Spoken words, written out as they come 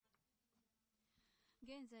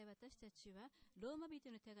現在私たちはローマ人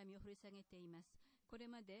の手紙を掘り下げています。これ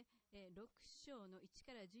まで6章の1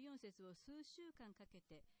から14節を数週間かけ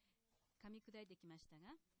て噛み砕いてきました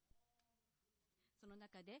が、その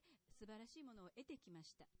中で素晴らしいものを得てきま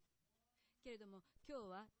した。けれども今日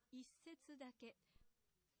は1節だけ、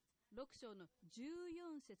6章の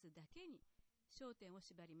14節だけに焦点を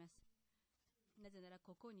縛ります。なぜなら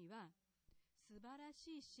ここには素晴ら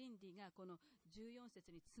しい真理がこの14節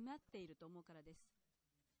に詰まっていると思うからです。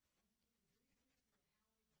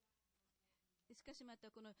しかしまた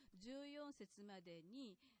この14節まで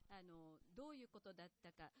にどういうことだった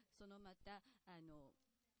か、そのまた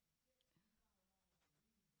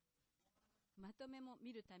まとめも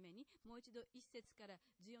見るためにもう一度1節から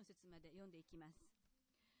14節まで読んでいきます。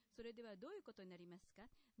それではどういうことになりますか？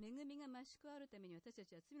恵みが増し加わるために私た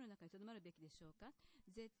ちは罪の中にとどまるべきでしょうか？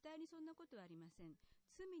絶対にそんなことはありません。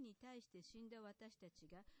罪に対して死んだ私たち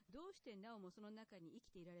がどうしてなおもその中に生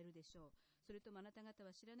きていられるでしょう？それともあなた方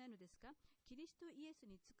は知らないのですか？キリストイエス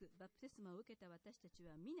につくバプテスマを受けた私たち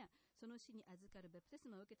は皆その死に預かるバプテ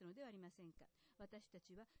スマを受けたのではありませんか？私た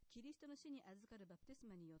ちはキリストの死に預かるバプテス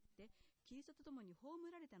マによってキリストと共に葬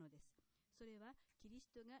られたのです。それはキリス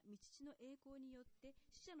トが御父の栄光によって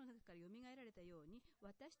死者の中からよみがえられたように、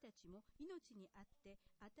私たちも命にあって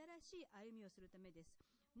新しい歩みをするためです。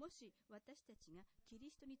もし私たちがキリ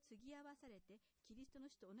ストに継ぎ合わされてキリストの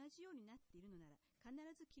死と同じようになっているのなら、必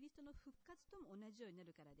ずキリストの復活とも同じようにな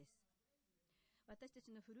るからです。私たち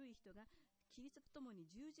の古い人がキリストと共に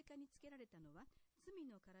十字架につけられたのは、罪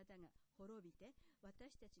の体が滅びて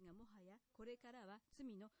私たちがもはやこれからは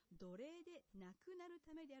罪の奴隷でなくなる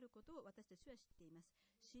ためであることを私たちは知っています。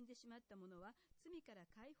死んでしまった者は罪から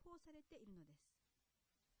解放されているのです。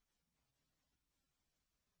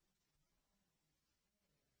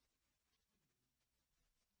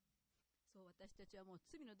そう、私たちはもう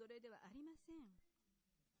罪の奴隷ではありません。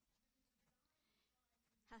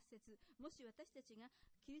8節、もし私たちが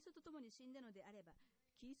キリストと共に死んだのであれば、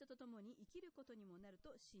キリストと共に生きることにもなる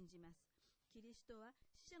と信じます。キリストは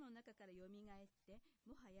死者の中からよみがえって、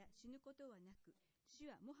もはや死ぬことはなく、死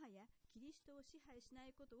はもはやキリストを支配しな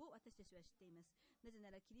いことを私たちは知っています。なぜな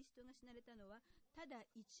らキリストが死なれたのはただ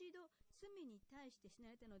一度罪に対して死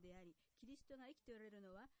なれたのであり、キリストが生きておられる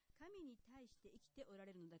のは神に対して生きておら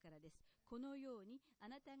れるのだからです。このようにあ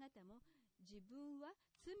なた方も自分は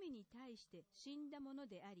罪に対して死んだもの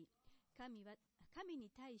であり、神に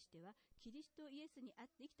対してはキリストイエスにあ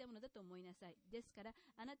って生きたものだと思いなさい。ですから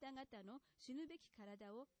あなた方の死ぬべき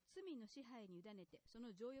体を罪の支配に委ねてそ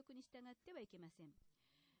の情欲に従ってはいけません。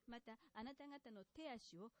またあなた方の手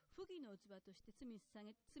足を不義の器として罪に捧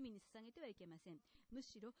げてはいけません。む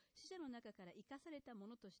しろ死者の中から生かされたも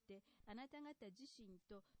のとしてあなた方自身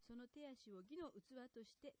とその手足を義の器と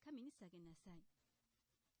して神に捧げなさい。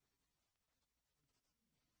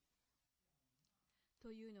と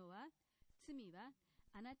いうのは、罪は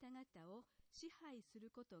あなた方を支配する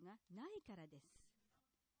ことがないからです。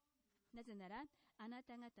なぜならあな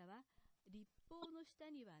た方は律法の下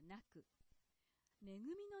にはなく恵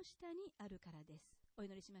みの下にあるからです。お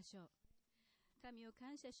祈りしましょう。神を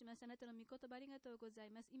感謝します。あなたの御言葉ありがとうござい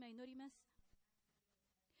ます。今祈ります。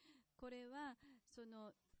これはそ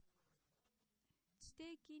の知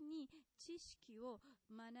的に知識を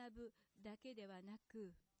学ぶだけではな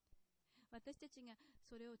く、私たちが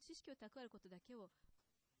それを知識を蓄えることだけが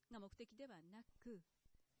目的ではなく、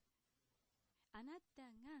あなた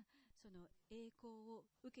がその栄光を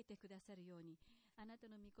受けてくださるように、あなた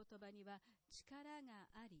の御言葉には力が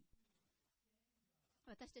あり、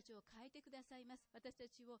私たちを変えてくださいます。私た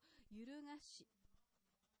ちを揺る動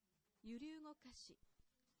かし、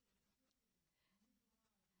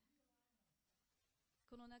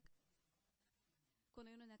この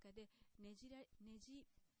世の中でねじ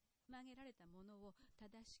曲げられたものを正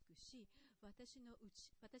しくし、私たち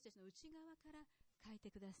の内側から変えて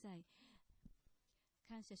ください。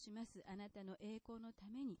感謝します。あなたの栄光のた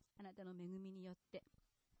めに、あなたの恵みによって、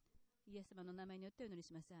イエス様の名前によってお祈り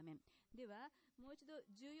します。アーメン。ではもう一度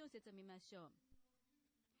14節を見ましょう。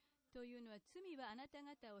というのは、罪はあなた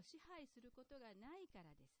方を支配することがないか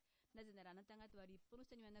らです。なぜならあなた方は律法の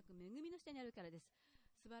下にはなく恵みの下にあるからです。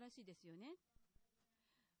素晴らしいですよね。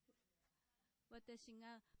私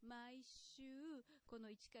が毎週この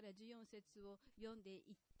1から14節を読んで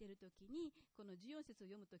いってるときに、この14節を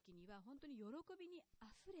読むときには本当に喜びにあ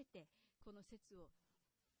ふれてこの節を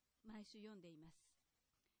毎週読んでいます。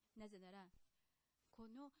なぜならこ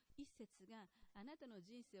の一節があなたの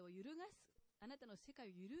人生を揺るがす、あなたの世界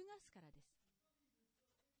を揺るがすからです。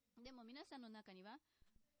でも皆さんの中には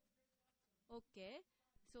OK、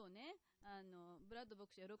 そうね、ブラッド牧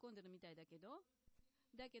師は喜んでるみたいだけど、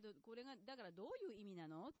だけどこれがだからどういう意味な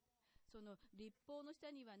の？その律法の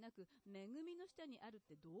下にはなく恵みの下にあるっ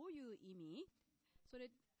てどういう意味？それ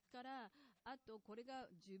からあとこれが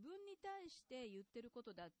自分に対して言ってるこ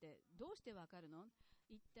とだってどうしてわかるの？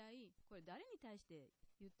一体これ誰に対して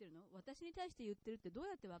言ってるの？私に対して言ってるってどう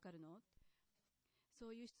やってわかるの？そ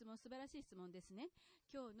ういう質問、素晴らしい質問ですね。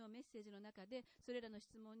今日のメッセージの中でそれらの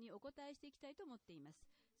質問にお答えしていきたいと思っています。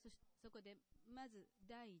そこでまず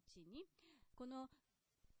第一にこの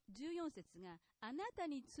14節があなた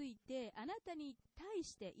についてあなたに対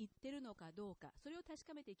して言ってるのかどうか、それを確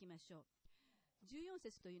かめていきましょう。14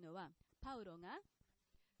節というのはパウロが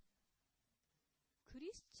ク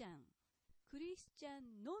リスチャ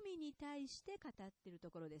ンのみに対して語っていると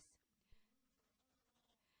ころです。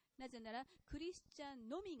なぜならクリスチャン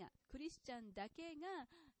のみが、クリスチャンだけが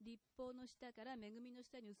律法の下から恵みの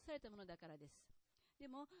下に移されたものだからです。で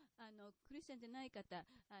もクリスチャンじゃない方、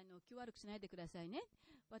気悪くしないでくださいね。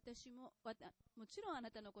私ももちろんあ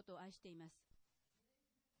なたのことを愛しています。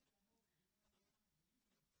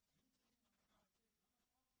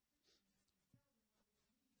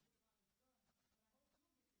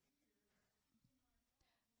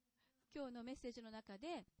今日のメッセージの中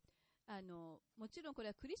でもちろんこれ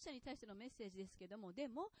はクリスチャンに対してのメッセージですけども、で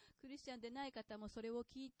もクリスチャンでない方もそれを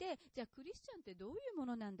聞いて、じゃあクリスチャンってどういうも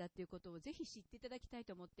のなんだっていうことをぜひ知っていただきたい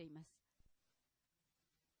と思っています。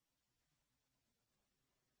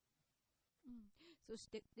そし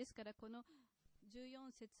てですからこの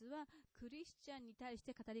14節はクリスチャンに対し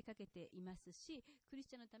て語りかけていますし、クリス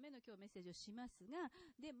チャンのための今日メッセージをしますが、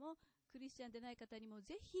でもクリスチャンでない方にも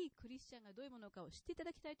ぜひクリスチャンがどういうものかを知っていた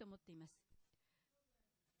だきたいと思っています。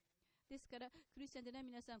ですからクリスチャンでない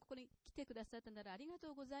皆さん、ここに来てくださったならありが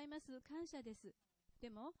とうございます、感謝です。で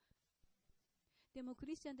もク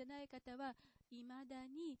リスチャンでない方は未だ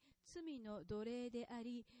に罪の奴隷であ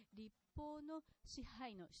り律法の支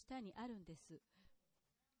配の下にあるんです。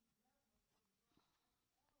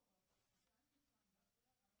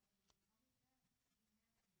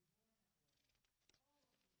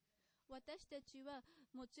私たちは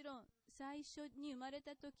もちろん最初に生まれ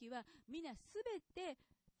た時は皆すべて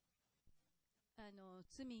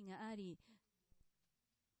罪があり、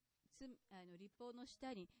律法の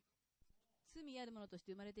下に罪あるものとし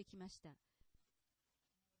て生まれてきました。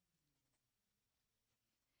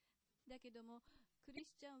だけどもクリ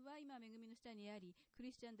スチャンは今恵みの下にあり、ク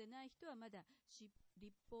リスチャンでない人はまだ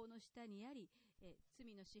律法の下にあり、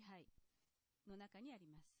罪の支配の中にあり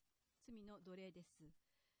ます。罪の奴隷です。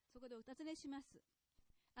そこでお尋ねします。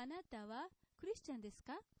あなたはクリスチャンです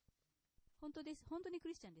か？本当です。本当にク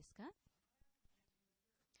リスチャンですか？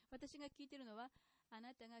私が聞いているのは、あ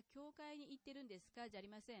なたが教会に行ってるんですかじゃあり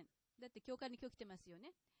ません。だって教会に今日来てますよ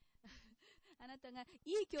ね。あなたが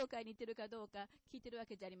いい教会に行ってるかどうか聞いてるわ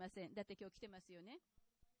けじゃありません。だって今日来てますよね。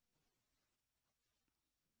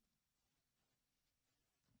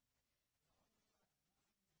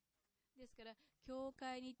ですから教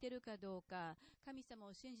会に行ってるかどうか、神様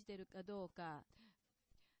を信じてるかどうか、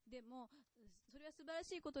でもそれは素晴ら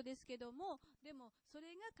しいことですけども、でもそ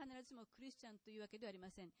れが必ずしもクリスチャンというわけではありま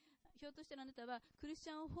せん。ひょっとしたらあなたはクリスチ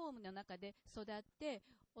ャンホームの中で育って、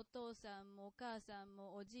お父さんもお母さん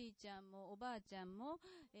もおじいちゃんもおばあちゃんも、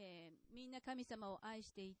みんな神様を愛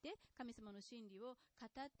していて神様の真理を語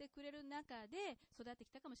ってくれる中で育って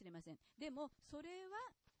きたかもしれません。でもそれは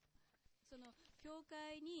その教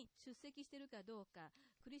会に出席しているかどうか、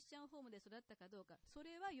クリスチャンホームで育ったかどうか、そ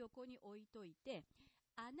れは横に置いといて、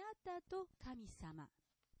あなたと神様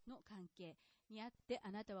の関係にあって、あ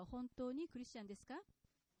なたは本当にクリスチャンですか？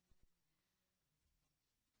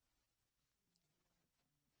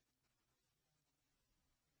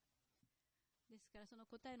ですからその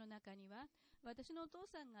答えの中には、私のお父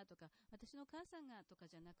さんがとか私の母さんがとか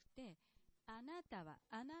じゃなくて、あなたは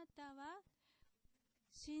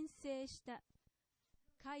申請した、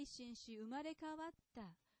改心し生まれ変わった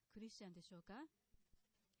クリスチャンでしょうか？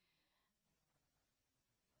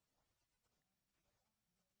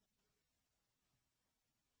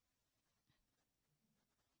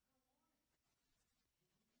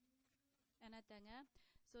あなたが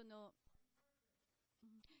その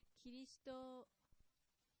キリスト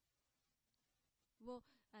を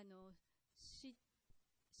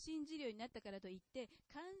信じるようになったからといって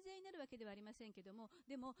完全になるわけではありませんけども、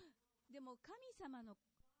でも神様の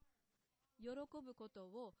喜ぶこと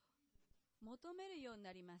を求めるように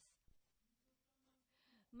なります。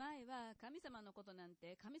前は神様のことなん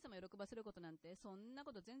て、神様を喜ばせることなんて、そんな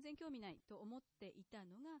こと全然興味ないと思っていた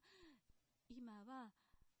のが、今は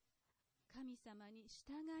神様に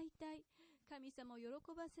従いたい、神様を喜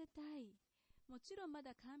ばせたい。もちろんま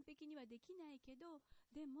だ完璧にはできないけど、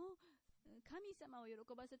でも神様を喜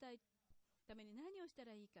ばせたいために何をした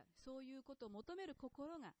らいいか、そういうことを求める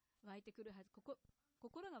心が湧いてくるはず、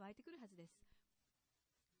心が湧いてくるはずです。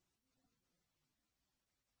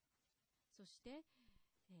そして、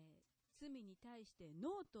罪に対して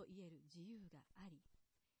ノーと言える自由があり、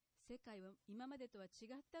世界を今までとは違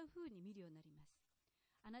った風に見るようになります。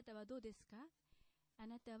あなたはどうですか？あ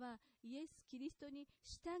なたはイエス・キリストに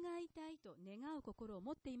従いたいと願う心を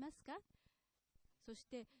持っていますか？そし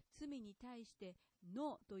て罪に対して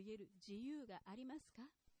ノーと言える自由がありますか？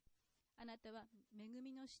あなたは恵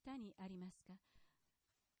みの下にありますか？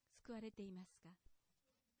救われていますか？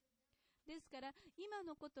ですから今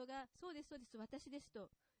のことがそうですそうです私ですと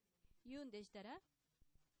言うんでしたら、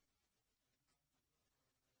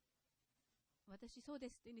私そうで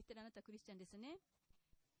すと言ったらあなたクリスチャンですね。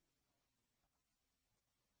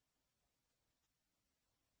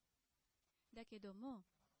だけども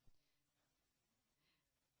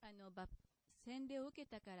洗礼を受け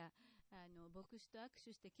たから、牧師と握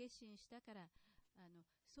手して決心したから、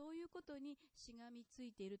そういうことにしがみつ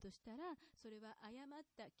いているとしたら、それは誤っ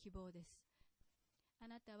た希望です。あ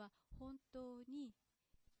なたは本当に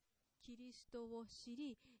キリストを知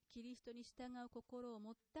り、キリストに従う心を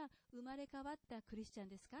持った生まれ変わったクリスチャン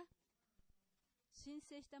ですか？申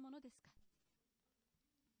請したものですか？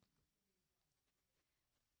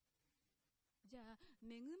じゃあ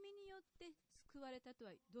恵みによって救われたと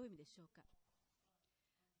はどういう意味でしょうか？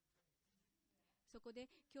そこで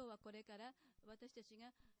今日はこれから私たちが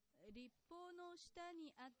律法の下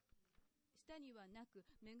にはなく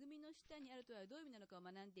恵みの下にあるとはどういう意味なのかを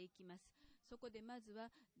学んでいきます。そこでまずは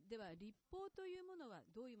では律法というものは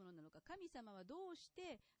どういうものなのか、神様はどうし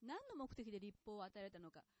て何の目的で律法を与えられた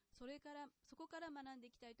のか、そこから学んで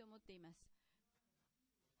いきたいと思っています。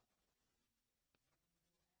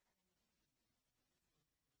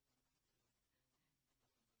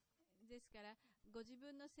ですからご自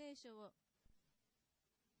分の聖書を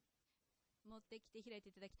持ってきて開いて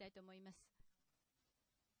いただきたいと思います。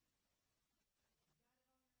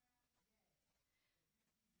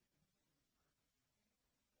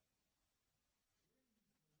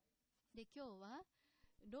で今日は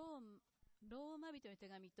ローマ人の手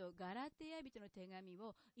紙とガラテヤ人の手紙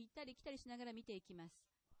を行ったり来たりしながら見ていきます。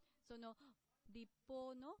その律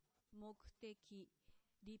法の目的、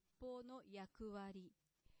律法の役割、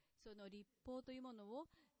その律法というものを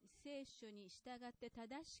聖書に従って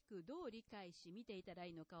正しくどう理解し見ていたら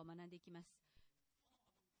いいのかを学んでいきます。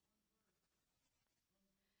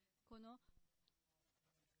この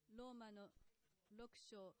ローマの6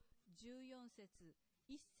章14節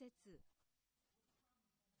1節、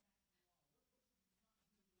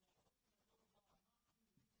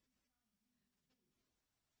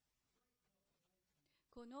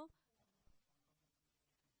この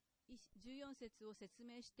14節を説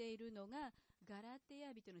明しているのがガラテ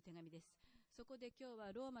ヤ人の手紙です。そこで今日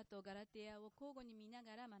はローマとガラテヤを交互に見な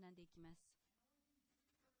がら学んでいきます。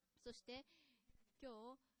そして今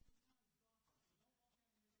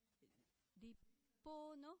日律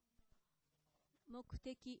法の目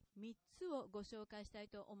的3つをご紹介したい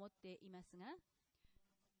と思っていますが、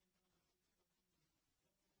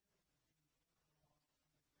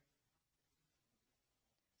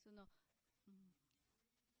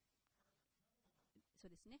そう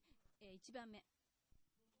ですね、1番目、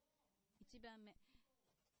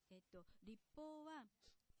律法は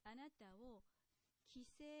あなたを規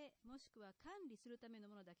制もしくは管理するための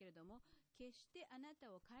ものだけれども、決してあな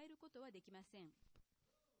たを変えることはできません。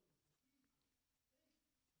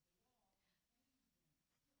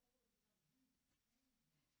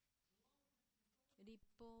律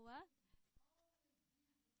法は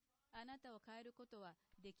あなたを変えることは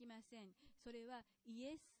できません。それはイ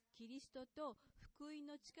エス・キリストと福音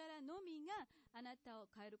の力のみがあなたを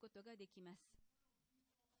変えることができます。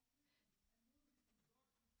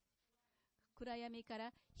暗闇か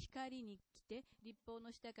ら光に来て、律法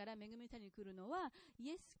の下から恵みの谷に来るのはイ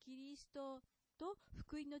エス・キリストと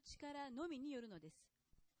福音の力のみによるのです。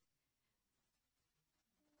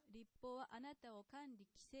律法はあなたを管理・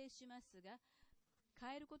規制しますが、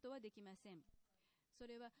変えることはできません。そ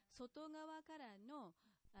れは外側からの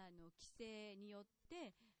規制によっ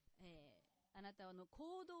て、あなたの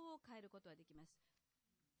行動を変えることはできます。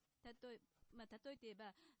例えて言え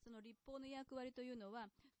ば、その律法の役割というのは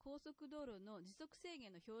高速道路の時速制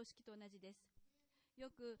限の標識と同じです。よ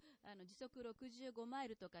く時速65マイ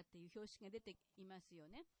ルとかっていう標識が出ていますよ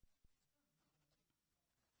ね。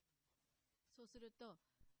そうすると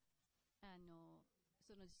そ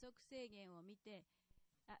の時速制限を見て、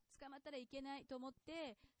捕まったらいけないと思っ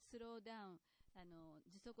てスローダウン、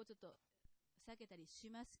時速をちょっと下げたりし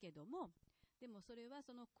ますけども、でもそれは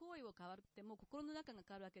その行為を変わっても心の中が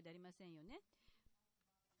変わるわけではありませんよね。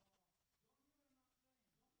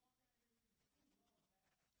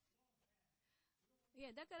い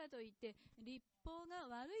や、だからといって立法が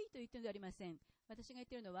悪いと言ってるのではありません。私が言っ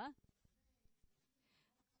ているのは、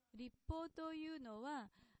立法というのは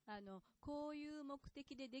こういう目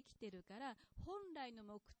的でできてるから、本来の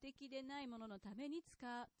目的でないもののために使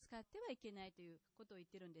ってはいけないということを言っ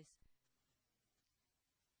てるんです。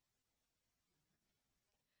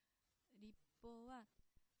立法は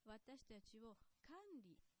私たちを管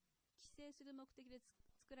理、規制する目的で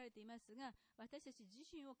作られていますが、私たち自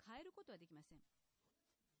身を変えることはできません。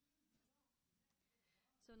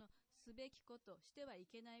そのすべきこと、してはい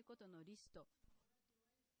けないことのリスト、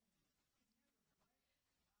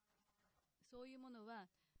そういうものは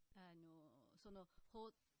その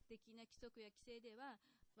法的な規則や規制では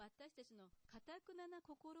私たちの堅くなな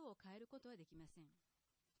心を変えることはできません。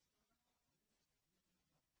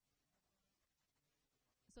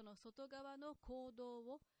その外側の行動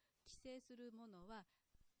を規制するものは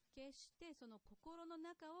決してその心の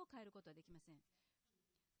中を変えることはできません。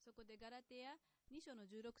そこでガラテヤ2章の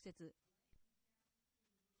16節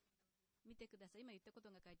見てください。今言ったこと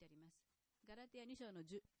が書いてあります。ガラテヤ2章の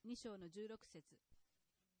16節。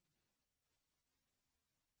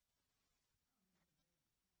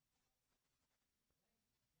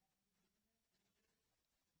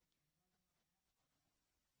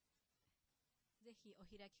ぜひお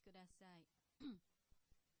開きください。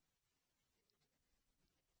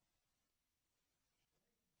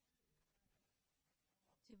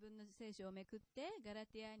自分の聖書をめくってガラ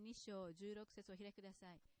テヤ2章16節を開きくだ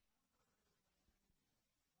さい。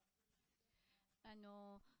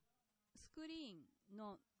スクリーン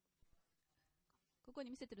のここに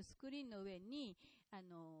見せてるスクリーンの上に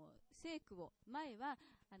聖句を前は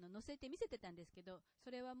載せて見せてたんですけど、そ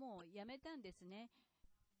れはもうやめたんですね。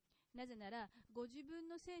なぜならご自分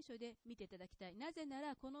の聖書で見ていただきたい。なぜな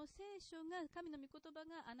らこの聖書が神の御言葉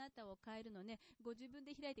があなたを変えるので、ご自分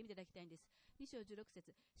で開いてみていただきたいんです。2章16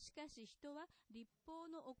節。しかし人は立法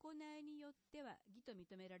の行いによっては義と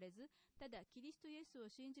認められず、ただキリストイエスを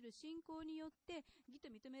信じる信仰によって義と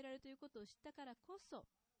認められるということを知ったからこそ、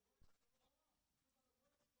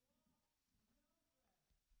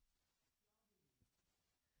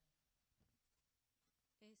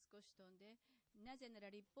少し飛んで、なぜなら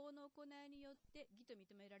立法の行いによって義と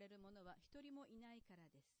認められる者は一人もいないから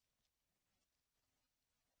です。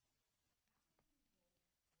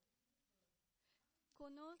こ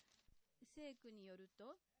の聖句による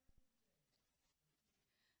と、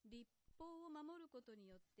立法を守ることに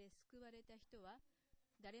よって救われた人は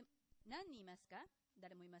何人いますか？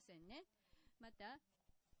誰もいませんね。また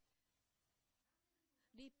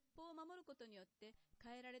立法を守ることによって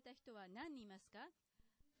変えられた人は何人いますか？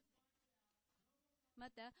ま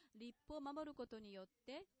た立法を守ることによっ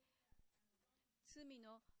て罪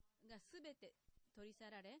のがすべて取り去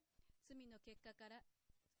られ、罪の結果で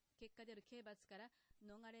ある刑罰から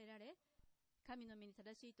逃れられ、神の目に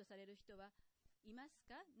正しいとされる人はいます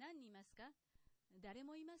か？何人いますか？誰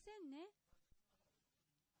もいませんね。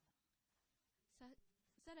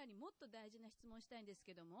さらにもっと大事な質問をしたいんです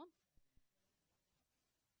けども、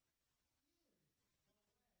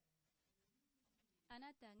あ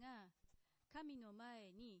なたが神の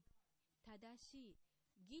前に正しい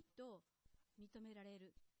義と認められ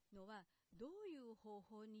るのはどういう方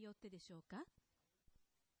法によってでしょうか？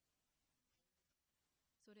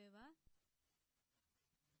それは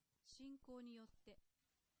信仰によって。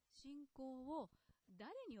信仰を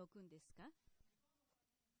誰に置くんですか？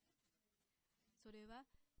それは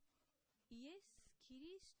イエス・キ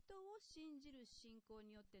リストを信じる信仰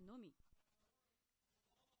によってのみ。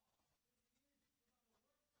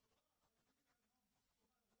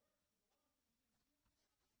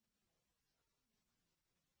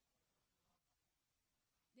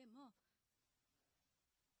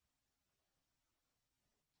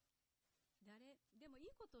でもい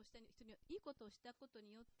いことをした人にいいことをしたこと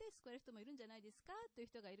によって救われる人もいるんじゃないですかとい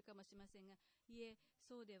う人がいるかもしれませんが、いえ、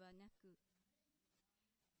そうではなく、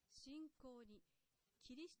信仰に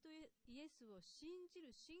キリストイエスを信じ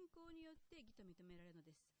る信仰によって義と認められる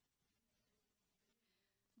のです。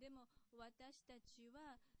でも私たち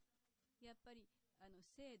はやっぱり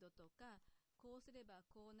制度とかこうすれば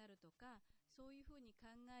こうなるとか、そういうふうに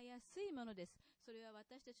考えやすいものです。それは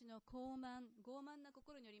私たちの傲慢な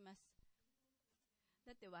心によります。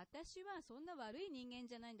だって私はそんな悪い人間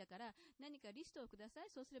じゃないんだから、何かリストをください、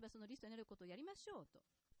そうすればそのリストになることをやりましょうと。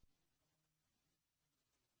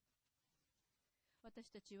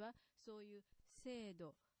私たちはそういう制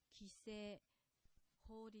度、規制、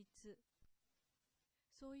法律、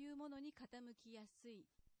そういうものに傾きやすい。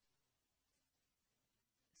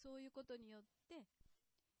そういうことによって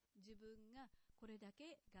自分がこれだ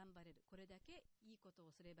け頑張れる、これだけいいこと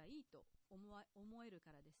をすればいいと思える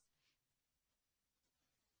からです。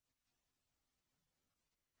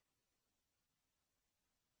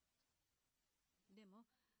でも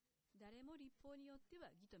誰も律法によっては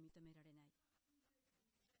義と認められない。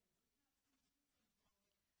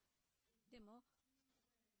でも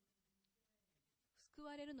救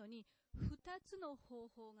われるのに2つの方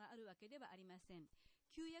法があるわけではありません。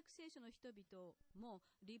旧約聖書の人々も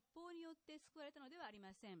律法によって救われたのではあり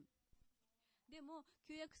ません。でも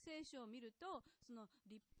旧約聖書を見ると、その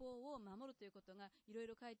律法を守るということがいろい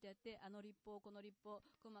ろ書いてあって、あの律法、この律法、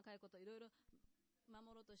細かいこといろいろ守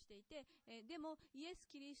ろうとしていて、でもイエス・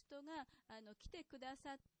キリストが来てくだ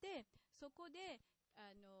さって、そこで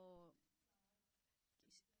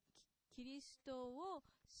キリストを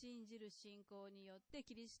信じる信仰によって、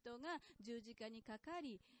キリストが十字架にかか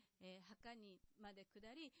り、墓にまで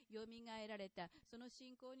下り、よみがえられた、その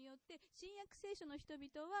信仰によって、新約聖書の人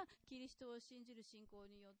々はキリストを信じる信仰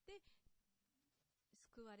によって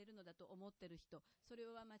救われるのだと思っている人、それ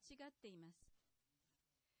は間違っています。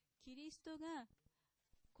キリストが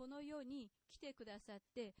この世に来てくださっ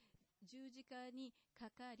て、十字架に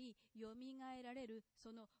かかり、よみがえられる、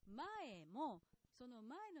その前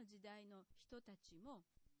の時代の人たちも、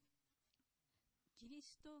キリ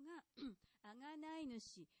ストが贖い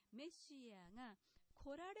主、メシアが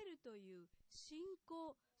来られるという信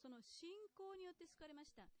仰、その信仰によって救われま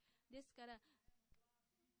した。ですから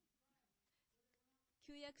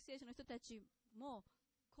旧約聖書の人たちも、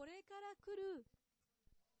これから来る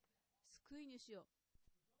救い主を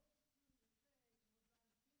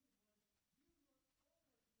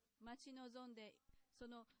待ち望んで、そ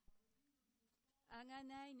の贖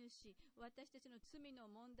い主、私たちの罪の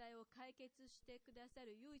問題を解決してくださ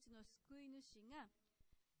る唯一の救い主が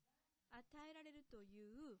与えられるとい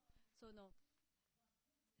う、その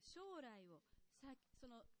将来を、そ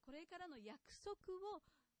のこれからの約束を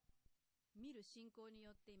見る信仰に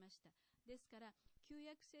よっていました。ですから旧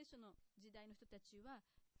約聖書の時代の人たちは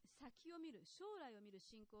先を見る、将来を見る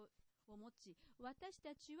信仰を持ち、私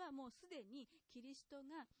たちはもうすでにキリスト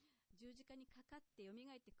が十字架にかかってよみ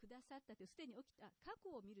がえってくださったというすでに起きた過去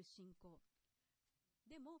を見る信仰。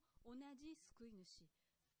でも同じ救い主、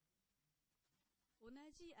同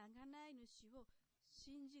じ贖い主を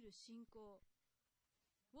信じる信仰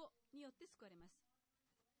によって救われます。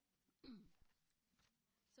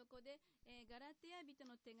そこで、ガラテヤ人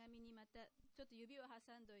の手紙にまたちょっと指を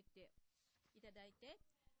挟んでおいていただいて、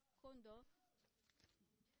今度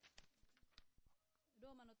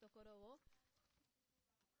ローマのところを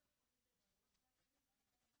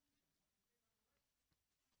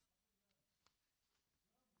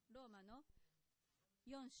ローマの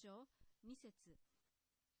4章2節。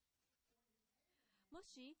も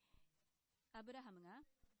しアブラハムが、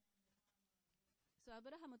ア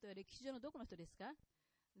ブラハムという歴史上のどこの人ですか？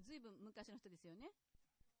ずいぶん昔の人ですよね。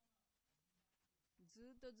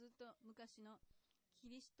ずっと昔の、キ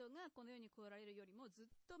リストがこの世に来られるよりもずっ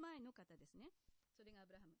と前の方ですね。それがア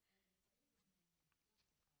ブラハム。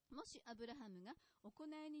もしアブラハムが行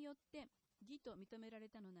いによって義と認められ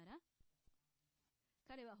たのなら、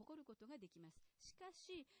彼は誇ることができます。しか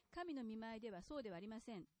し神の御前ではそうではありま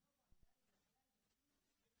せん。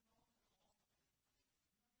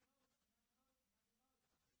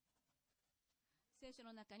聖書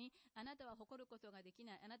の中に、あなたは誇ることができ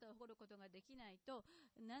ない、あなたは誇ることができないと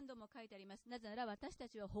何度も書いてあります。なぜなら私た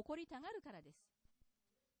ちは誇りたがるからです。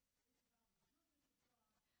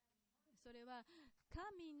それは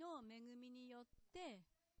神の恵みによって、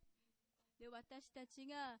で私たち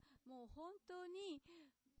がもう本当に、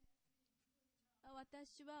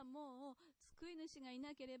私はもう救い主がい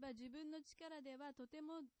なければ自分の力ではとて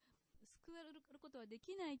も救われることはで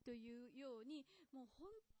きないというように、もう本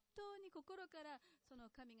当に心からその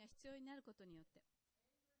神が必要になることによって、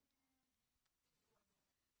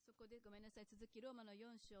そこでごめんなさい、続きローマの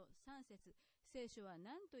4章3節、聖書は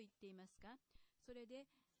何と言っていますか？それで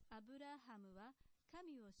アブラハムは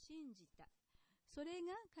神を信じた、それ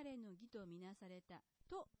が彼の義とみなされた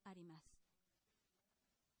とあります。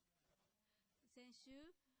先週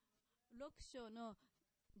6章の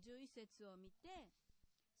11節を見て、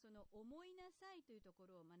その思いなさいというとこ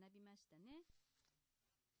ろを学びましたね。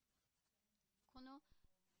この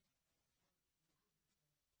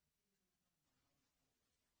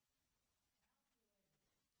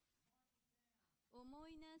思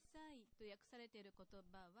いなさいと訳されている言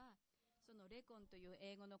葉は、そのレコンという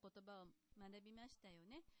英語の言葉を学びましたよ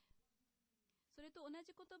ね。それと同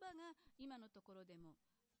じ言葉が今のところでも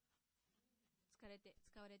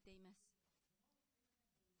使われています。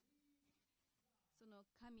その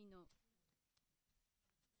神の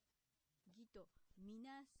義とみ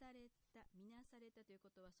なされたというこ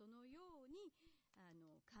とは、そのように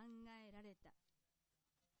考えられた。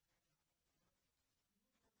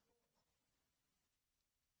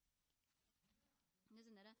なぜ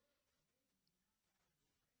なら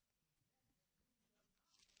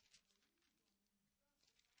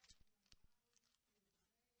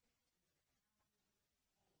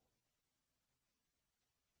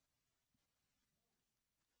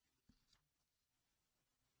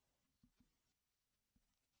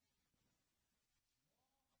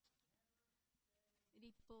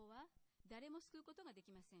律法は誰も救うことがで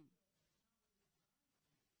きません。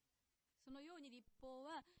そのように律法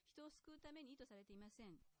は人を救うために意図されていませ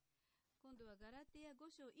ん。今度はガラテヤ5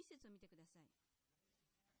章1節を見てください。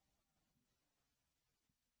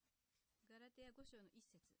ガラテヤ5章の1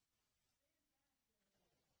節。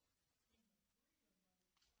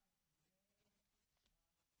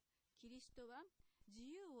キリストは自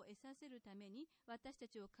由を得させるために私た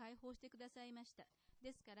ちを解放してくださいました。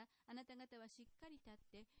ですからあなた方はしっかり立っ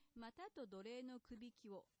てまたと奴隷のくびき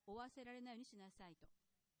を負わせられないようにしなさいと。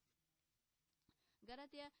ガラ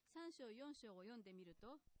テヤ3章4章を読んでみる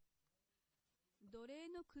と、奴隷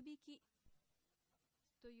のくびき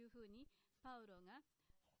というふうにパウロが、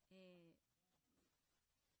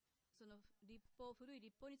その古い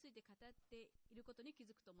律法について語っていることに気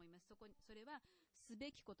づくと思います。それはす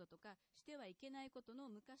べきこととかしてはいけないことの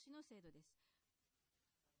昔の制度です。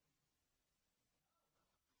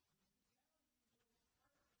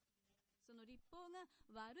その律法が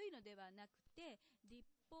悪いのではなくて、律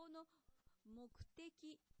法の目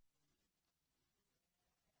的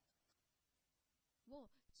を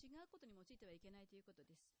違うことに用いてはいけないということ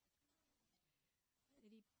です。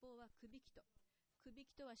律法はくびきと。くび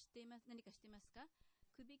きとは何か知ってますか？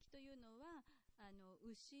くびきというのは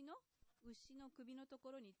牛の首のと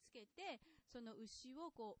ころにつけて、その牛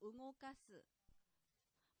をこう動かす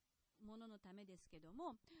もののためですけど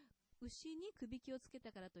も、牛にくびきをつけ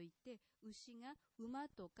たからといって牛が馬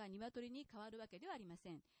とか鶏に変わるわけではありま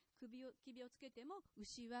せん。首をつけても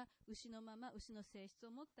牛は牛のまま、牛の性質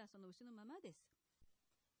を持ったその牛のままです。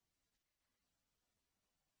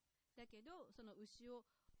だけどその牛を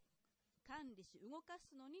管理し動か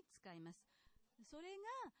すのに使います。それ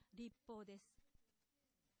が律法です。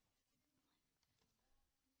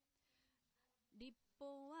律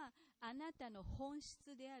法はあなたの本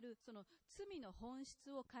質であるその罪の本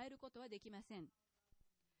質を変えることはできません。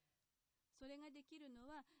それができるの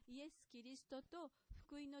はイエス・キリストと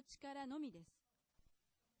福音の力のみです。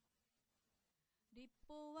律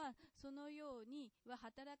法はそのようには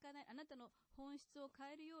働かない。あなたの本質を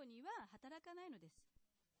変えるようには働かないのです。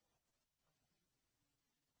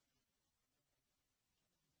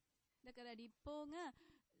だから律法が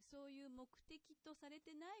そういう目的とされ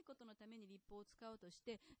てないことのために律法を使おうとし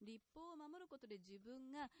て、律法を守ることで自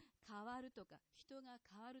分が変わるとか人が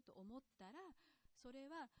変わると思ったら、それ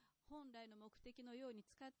は本来の目的のように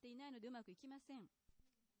使っていないのでうまくいきません。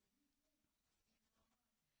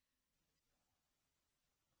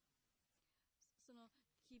その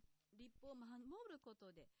律法を守るこ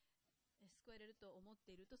とで救われると思っ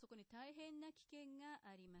ていると、そこに大変な危険が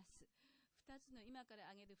あります。今か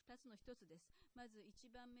ら挙げる2つの1つです。まず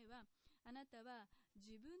1番目は、あなたは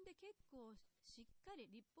自分で結構しっか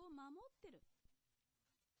り律法を守ってる、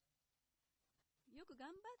よく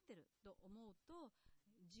頑張ってると思うと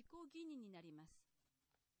自己義認になります。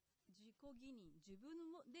自己義認、自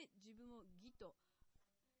分を義と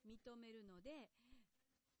認めるので、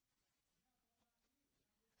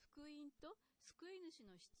福音と救い主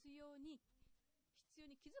の必要に気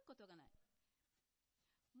づくことがない。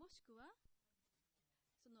もしくは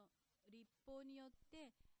その律法によっ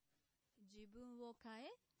て自分を変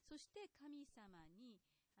え、そして神様に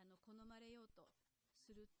好まれようと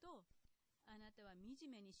すると、あなたは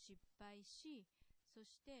惨めに失敗し、そ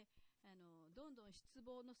してどんどん失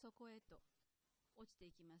望の底へと落ちて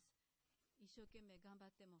いきます。一生懸命頑張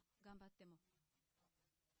っても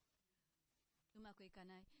うまくいか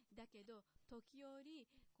ない。だけど時折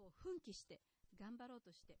こう奮起して頑張ろう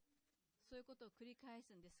として、そういうことを繰り返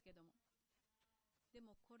すんですけども、で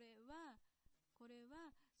もこれは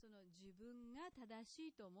その自分が正し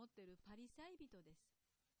いと思っているパリサイ人です。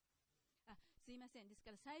すいません。です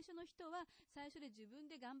から最初の人は最初で自分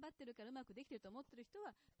で頑張ってるからうまくできてると思ってる人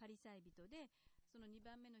はパリサイ人で、その2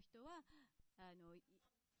番目の人は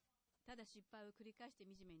ただ失敗を繰り返して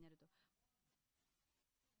惨めになると。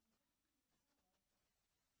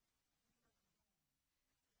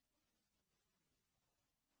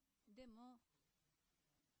でも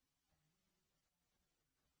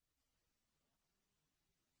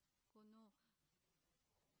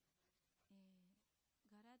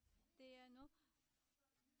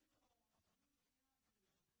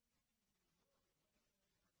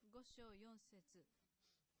5章4節。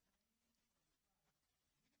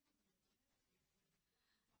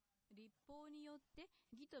律法によって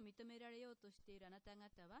義と認められようとしているあなた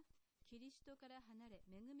方は、キリストから離れ、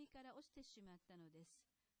恵みから落ちてしまったのです。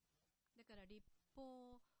だから律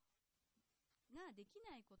法ができ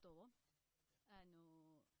ないことを、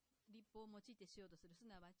律法を用いてしようとする。す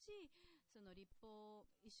なわち、その律法を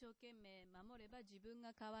一生懸命守れば自分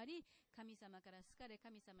が変わり、神様から好かれ、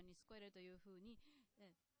神様に救われるというふうに、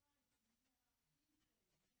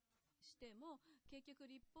しても、結局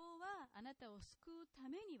律法はあなたを救うた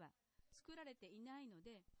めには作られていないの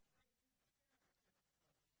で、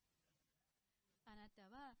あなた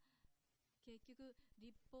は結局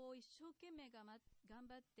律法を一生懸命頑張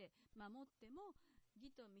って守っても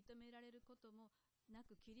義と認められることもな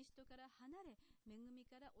く、キリストから離れ、恵み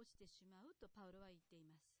から落ちてしまうとパウロは言ってい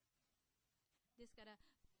ます。ですから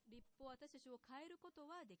律法、私たちを変えること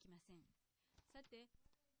はできません。さて、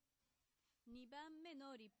2番目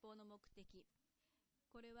の律法の目的、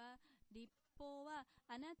これは律法は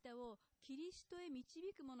あなたをキリストへ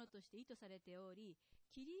導くものとして意図されており、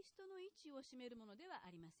キリストの位置を占めるものではあ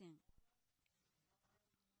りません。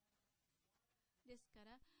ですか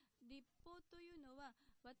ら律法というのは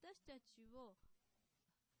私たちを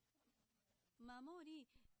守り、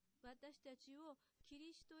私たちをキ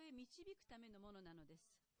リストへ導くためのものなのです。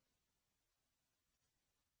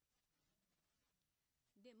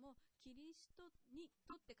でもキリストに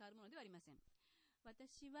とって変わるものではありません。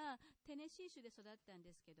私はテネシー州で育ったん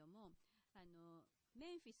ですけども、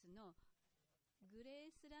メンフィスのグレ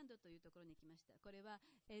ースランドというところに行きました。これは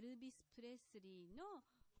エルビス・プレスリーの、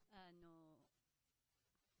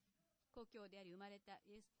故郷であり生まれた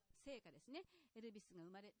聖歌ですね。エルビスが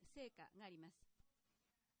生まれ聖歌があります。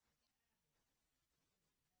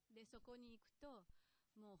でそこに行くと、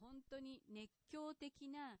もう本当に熱狂的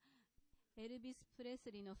なエルビス・プレス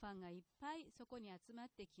リーのファンがいっぱいそこに集まっ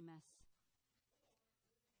てきます。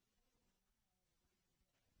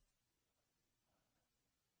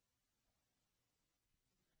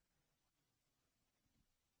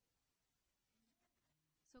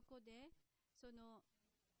そこでその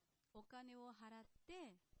お金を払っ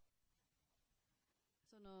て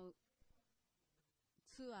その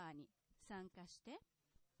ツアーに参加して、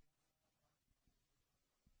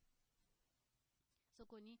そ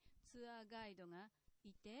こにツアーガイドが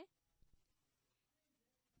いて、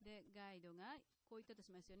でガイドがこう言ったと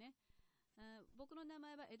しますよね。僕の名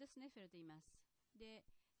前はエド・スネフェルと言います。で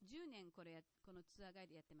10年このツアーガイ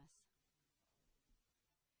ドやってます。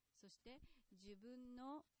そして自分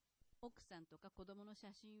の奥さんとか子供の写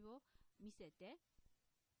真を見せて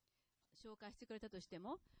紹介してくれたとして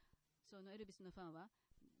も、そのエルビスのファンは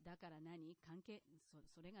だから何関係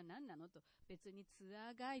それが何なのと、別にツ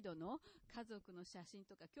アーガイドの家族の写真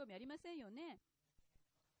とか興味ありませんよね。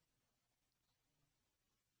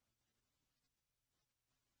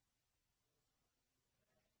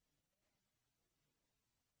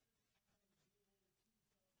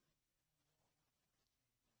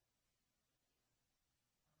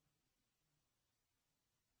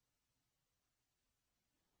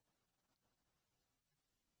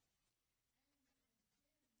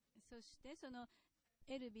そしてその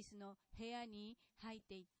エルビスの部屋に入っ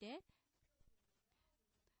ていって、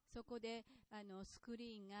そこでスク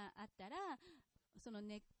リーンがあったら、その、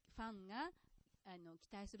ね、ファンが期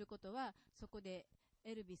待することは、そこで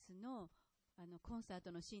エルビスのコンサート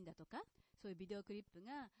のシーンだとか、そういうビデオクリップ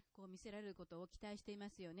がこう見せられることを期待していま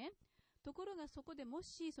すよね。ところがそこでも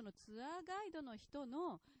しそのツアーガイドの人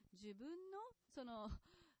の自分のその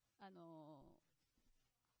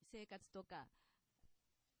生活とか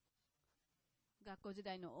学校時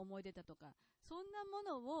代の思い出だとか、そんなも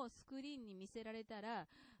のをスクリーンに見せられたら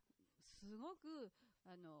すごく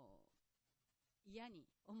嫌に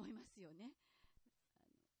思いますよね。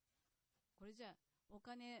これじゃお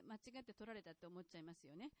金間違って取られたって思っちゃいます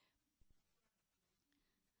よね。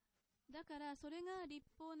だからそれが律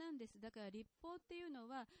法なんです。だから律法っていうの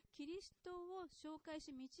はキリストを紹介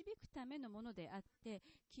し導くためのものであって、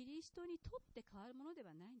キリストにとって変わるもので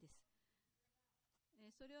はないんです。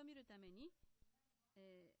それを見るために、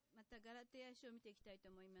またガラテヤ書を見ていきたいと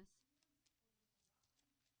思います。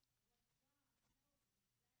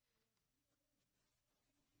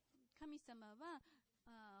神様は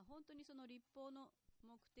本当にその律法の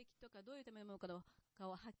目的とかどういうためのものか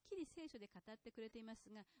をはっきり聖書で語ってくれています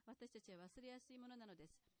が、私たちは忘れやすいものなので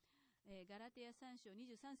す。ガラテヤ3章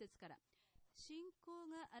23節から、信仰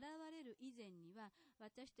が現れる以前には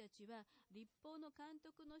私たちは律法の監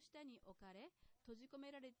督の下に置かれ閉じ込め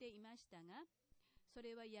られていましたが、そ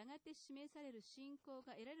れはやがて示される信仰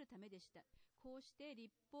が得られるためでした。こうして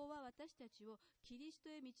律法は私たちをキリスト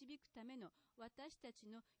へ導くための私たち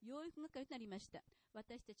の養育係となりました。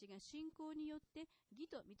私たちが信仰によって義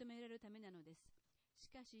と認められるためなのです。し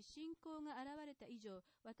かし信仰が現れた以上、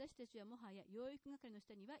私たちはもはや養育係の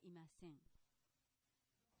下にはいません。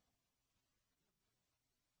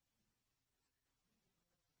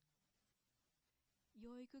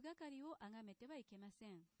養育係を崇めてはいけませ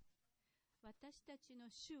ん。私たちの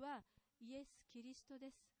主はイエス・キリストで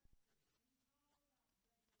す。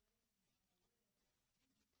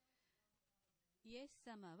イエス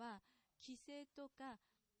様は規制とか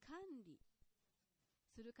管理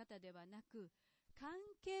する方ではなく、関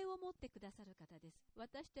係を持ってくださる方です。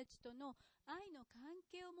私たちとの愛の関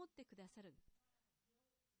係を持ってくださる。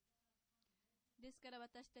ですから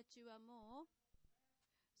私たちはもう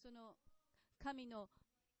その神の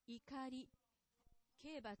怒り、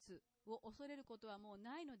刑罰を恐れることはもう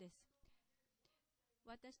ないのです。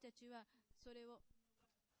私たちはそれを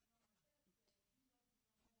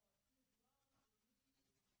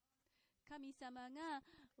神様が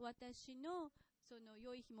私のその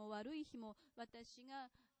良い日も悪い日も、私が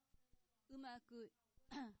うまく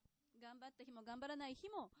頑張った日も頑張らない日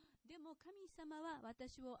も、でも神様は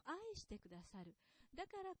私を愛してくださる。だ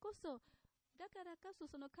からこそ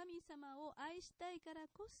その神様を愛したいから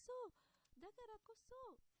こそ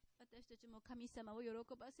私たちも神様を喜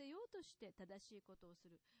ばせようとして正しいことをす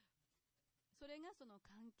る。それがその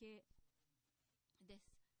関係です。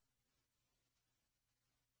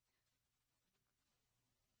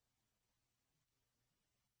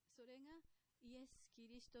それがイエス・キ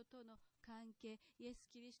リストとの関係。イエス・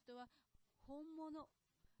キリストは本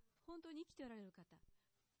当に生きておられる方。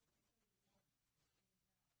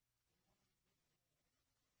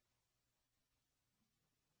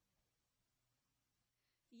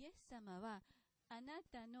イエス様はあな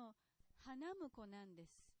たの花婿なんで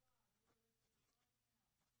す。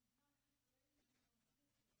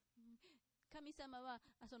神様は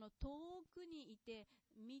その遠くにいて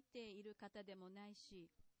見ている方でもないし、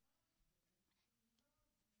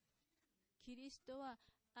キリストは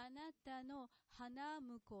あなたの花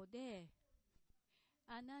婿で、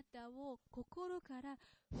あなたを心から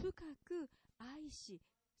深く愛し、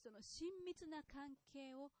その親密な関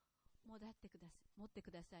係を持ってく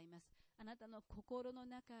ださいます。あなたの心の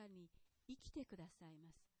中に生きてください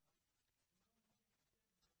ます。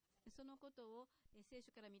そのことを聖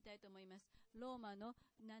書から見たいと思います。ローマの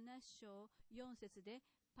7章4節で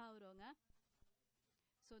パウロが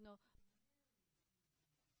その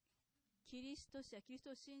キリスト者、キリス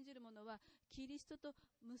トを信じる者はキリストと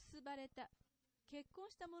結ばれた、結婚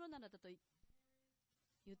したものなのだと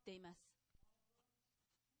言っています。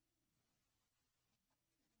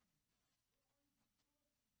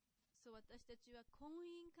そう、私たちは婚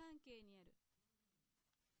姻関係にある。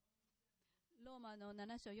ローマの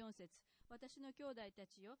7章4節、私の兄弟た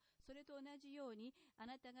ちよ、それと同じようにあ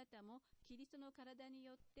なた方もキリストの体に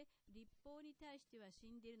よって律法に対しては死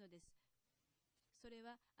んでいるのです。それ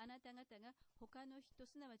はあなた方が他の人、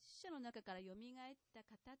すなわち死者の中からよみがえった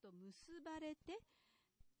方と結ばれて、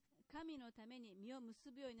神のために実を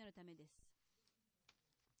結ぶようになるためです。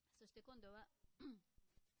そして今度は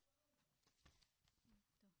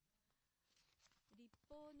律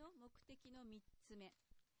法の目的の3つ目。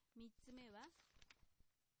3つ目は、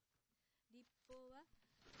律法は、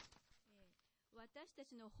私た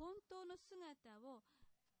ちの本当の姿を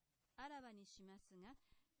あらわにしますが、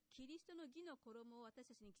キリストの義の衣を私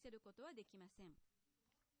たちに着せることはできません。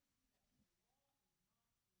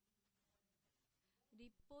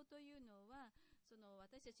律法というのは、その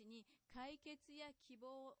私たちに解決や希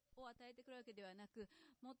望を与えてくるわけではなく、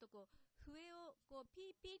もっと笛を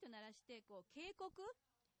ピーピーと鳴らして警告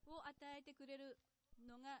を与えてくれる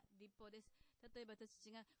のが律法です。例えば私た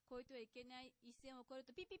ちが越えてはいけない一線を越える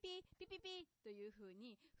とピピピピピピというふう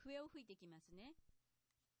に笛を吹いてきますね。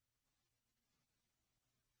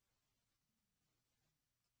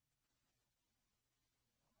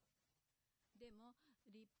でも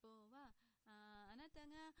律法はあなた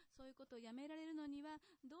がそういうことをやめられるのには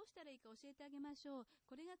どうしたらいいか教えてあげましょう。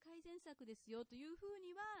これが改善策ですよというふう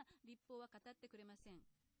には律法は語ってくれません。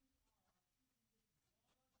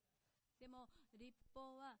でも律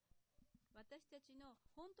法は私たちの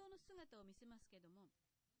本当の姿を見せますけども、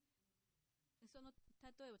その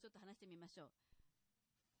例えをちょっと話してみましょう。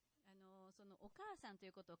そのお母さんとい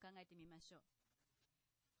うことを考えてみましょう。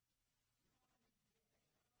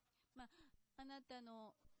あなた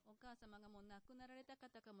のお母様がもう亡くなられた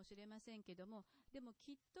方かもしれませんけども、でも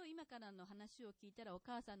きっと今からの話を聞いたらお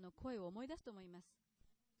母さんの声を思い出すと思います。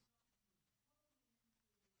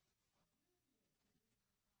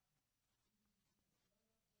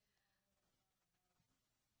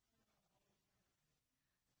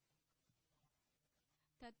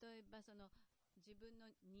例えば自分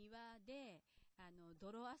の庭で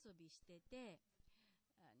泥遊びしてて、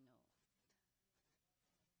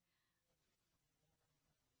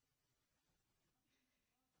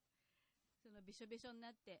びしょびしょにな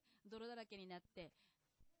って泥だらけになって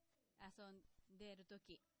遊んでいると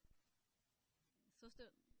き、そうする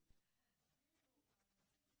と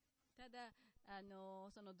ただ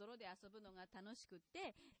その泥で遊ぶのが楽しく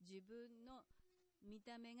て、自分の見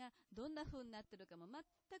た目がどんな風になってるかも全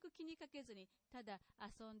く気にかけずにただ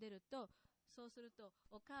遊んでると、そうすると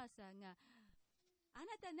お母さんがあ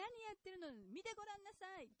なた何やってるの、見てごらんな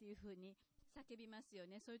さいっていう風に叫びますよ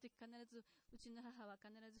ね。そういう時必ずうちの母は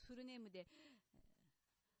必ずフルネームで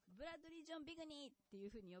ブラッドリー・ジョン・ビグニーっていう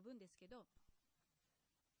風に呼ぶんですけど、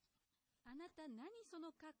あなた何そ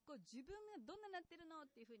の格好、自分がどんななってるのっ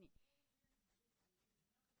ていう風に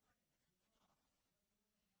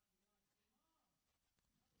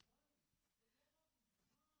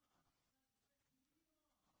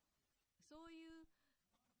そういう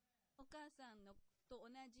お母さんのと同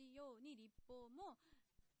じように立法も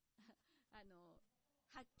は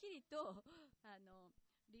っきりと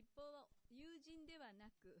立法は友人ではな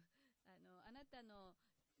く、あなたの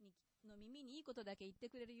耳にいいことだけ言って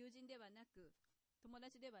くれる友人ではなく、友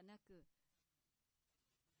達ではなく、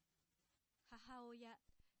母親、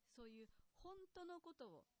そういう本当のこと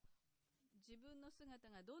を、自分の姿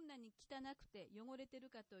がどんなに汚くて汚れてる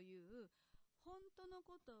かという本当の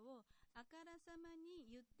ことをあからさまに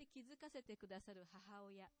言って気づかせてくださる母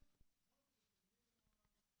親、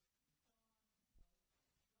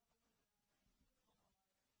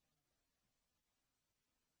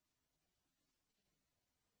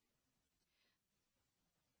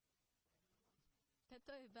例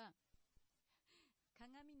えば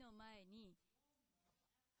鏡の前に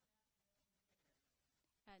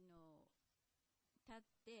立っ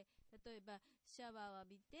て、例えばシャワーを浴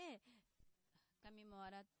びて髪も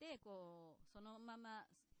洗って、そのまま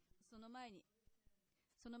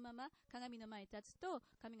鏡の前に立つと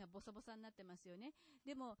髪がボサボサになってますよね。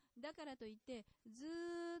でもだからといってず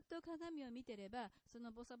ーっと鏡を見てればそ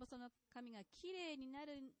のボサボサの髪が綺麗にな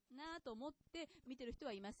るなと思って見てる人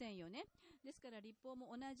はいませんよね。ですから立法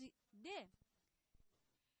も同じで、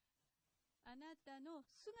あなたの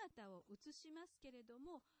姿を映しますけれど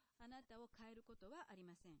も、あなたを変えることはあり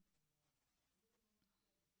ません。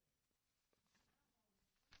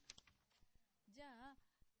じゃあ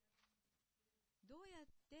どうやっ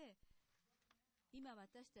て今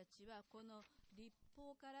私たちはこの立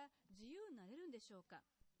法から自由になれるんでしょうか。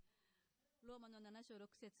ローマの7章6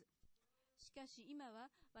節、しかし今は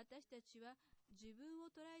私たちは自分を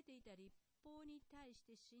捉えていた立法に対し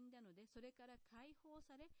て死んだので、それから解放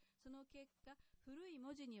され、その結果古い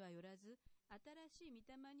文字にはよらず新しい御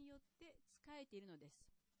霊によって仕えているのです。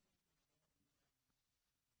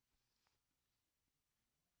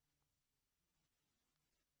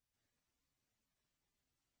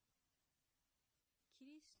キ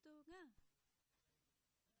リストが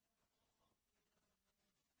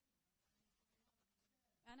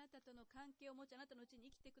あなたとの関係を持ち、あなたのうちに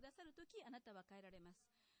生きてくださるとき、あなたは変えられます。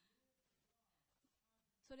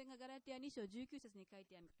それがガラティア2章19節に書い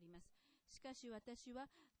てあります。しかし私は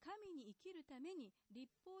神に生きるために立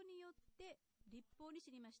法によって立法に知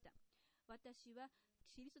りました。私は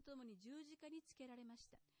キリストと共に十字架につけられまし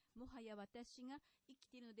た。もはや私が生き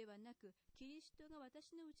ているのではなく、キリストが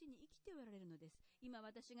私のうちに生きておられるのです。今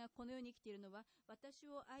私がこの世に生きているのは、私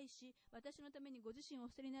を愛し、私のためにご自身をお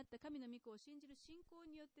捨てになった神の御子を信じる信仰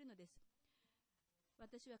によっているのです。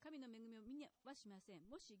私は神の恵みを見はしません。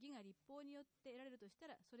もし義が立法によって得られるとした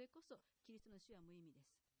ら、それこそキリストの死は無意味で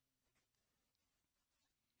す。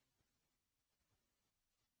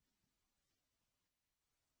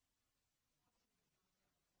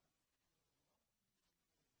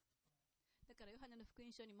だからヨハネの福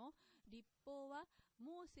音書にも、立法は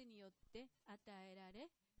モーセによって与えら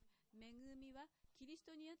れ、恵みはキリス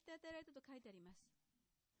トによって与えられたと書いてあります。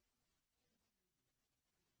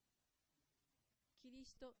キリ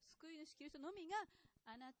スト、救い主キリストのみが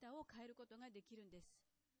あなたを変えることができるんです。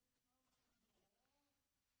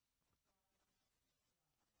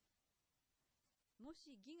も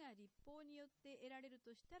し義が立法によって得られる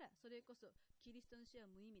としたら、それこそキリストの死は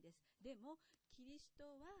無意味です。でもキリス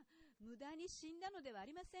トは無駄に死んだのではあ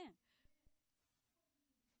りません。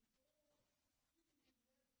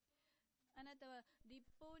あなたは立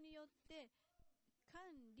法によって管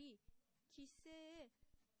理、規制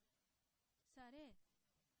され、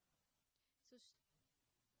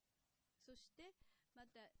そしてま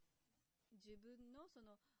た自分のそ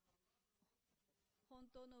の本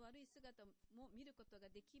当の悪い姿も見ることが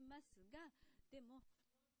できますが、でも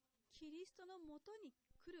キリストのもとに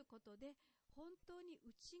来ることで本当に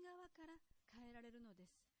内側から変えられるので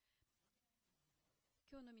す。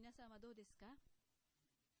今日の皆さんはどうですか？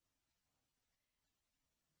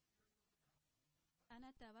あ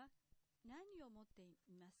なたは何を持って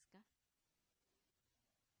いますか？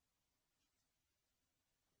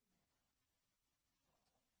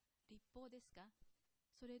律法ですか？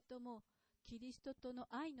それともキリストとの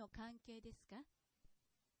愛の関係ですか？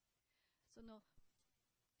その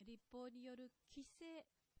律法による規制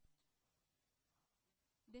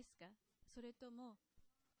ですか？それとも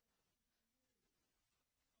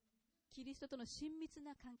キリストとの親密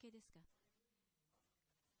な関係ですか？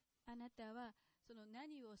あなたはその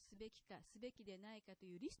何をすべきかすべきでないかと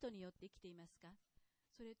いうリストによって生きていますか？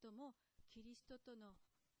それともキリストとの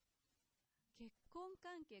結婚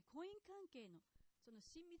関係、婚姻関係のその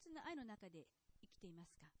親密な愛の中で生きていま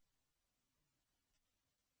すか？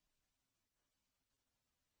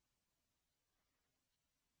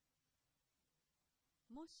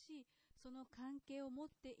もしその関係を持っ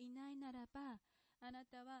ていないならば、あな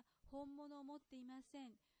たは本物を持っていませ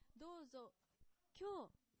ん。どうぞ今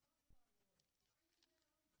日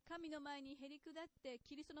神の前にへり下って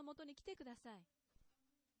キリストのもとに来てください。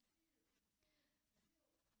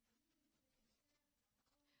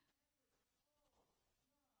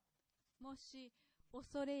もし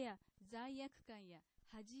恐れや罪悪感や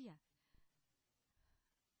恥や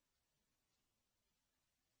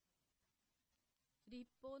律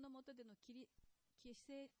法のもとでの規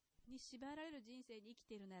制に縛られる人生に生き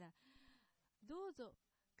ているなら、どうぞ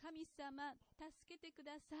神様助けてく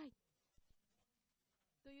ださい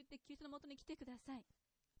と言ってキリストのもとに来てください。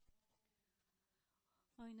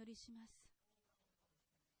お祈りします。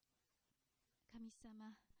神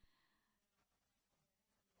様、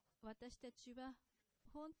私たちは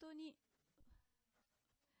本当に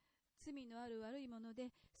罪のある悪いもの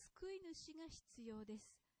で救い主が必要です。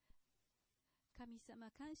神様、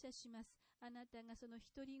感謝します。あなたがその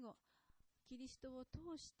一人子キリストを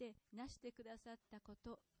通して成してくださったこ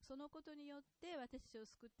と、そのことによって私たちを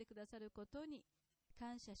救ってくださることに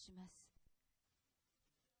感謝します。